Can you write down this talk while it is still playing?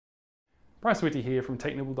Bryce Whitty here from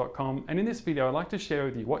Technibble.com, and in this video I'd like to share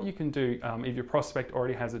with you what you can do if your prospect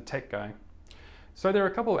already has a tech guy. So there are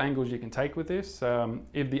a couple of angles you can take with this.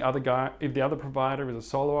 If the other provider is a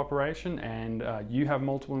solo operation and you have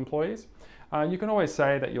multiple employees, you can always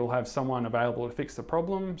say that you'll have someone available to fix the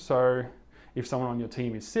problem. So if someone on your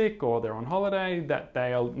team is sick or they're on holiday, that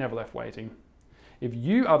they are never left waiting. If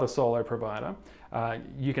you are the solo provider,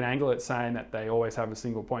 you can angle it saying that they always have a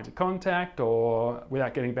single point of contact, or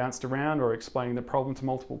without getting bounced around or explaining the problem to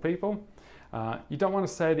multiple people. You don't want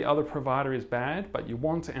to say the other provider is bad, but you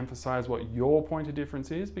want to emphasize what your point of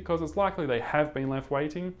difference is, because it's likely they have been left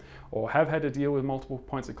waiting or have had to deal with multiple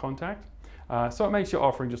points of contact. So it makes your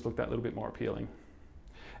offering just look that little bit more appealing.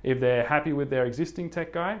 If they're happy with their existing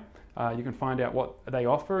tech guy, you can find out what they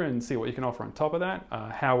offer and see what you can offer on top of that.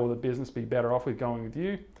 How will the business be better off with going with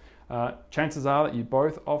you? Chances are that you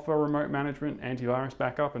both offer remote management, antivirus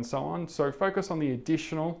backup, and so on. So focus on the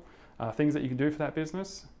additional things that you can do for that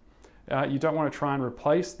business. You don't want to try and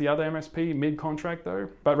replace the other MSP mid-contract though,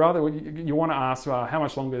 but rather you want to ask how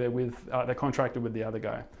much longer they're contracted with the other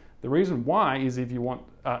guy. The reason why is if you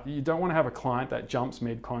don't want to have a client that jumps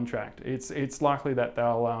mid-contract. It's likely that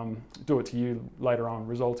they'll do it to you later on,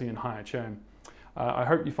 resulting in higher churn. I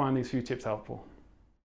hope you find these few tips helpful.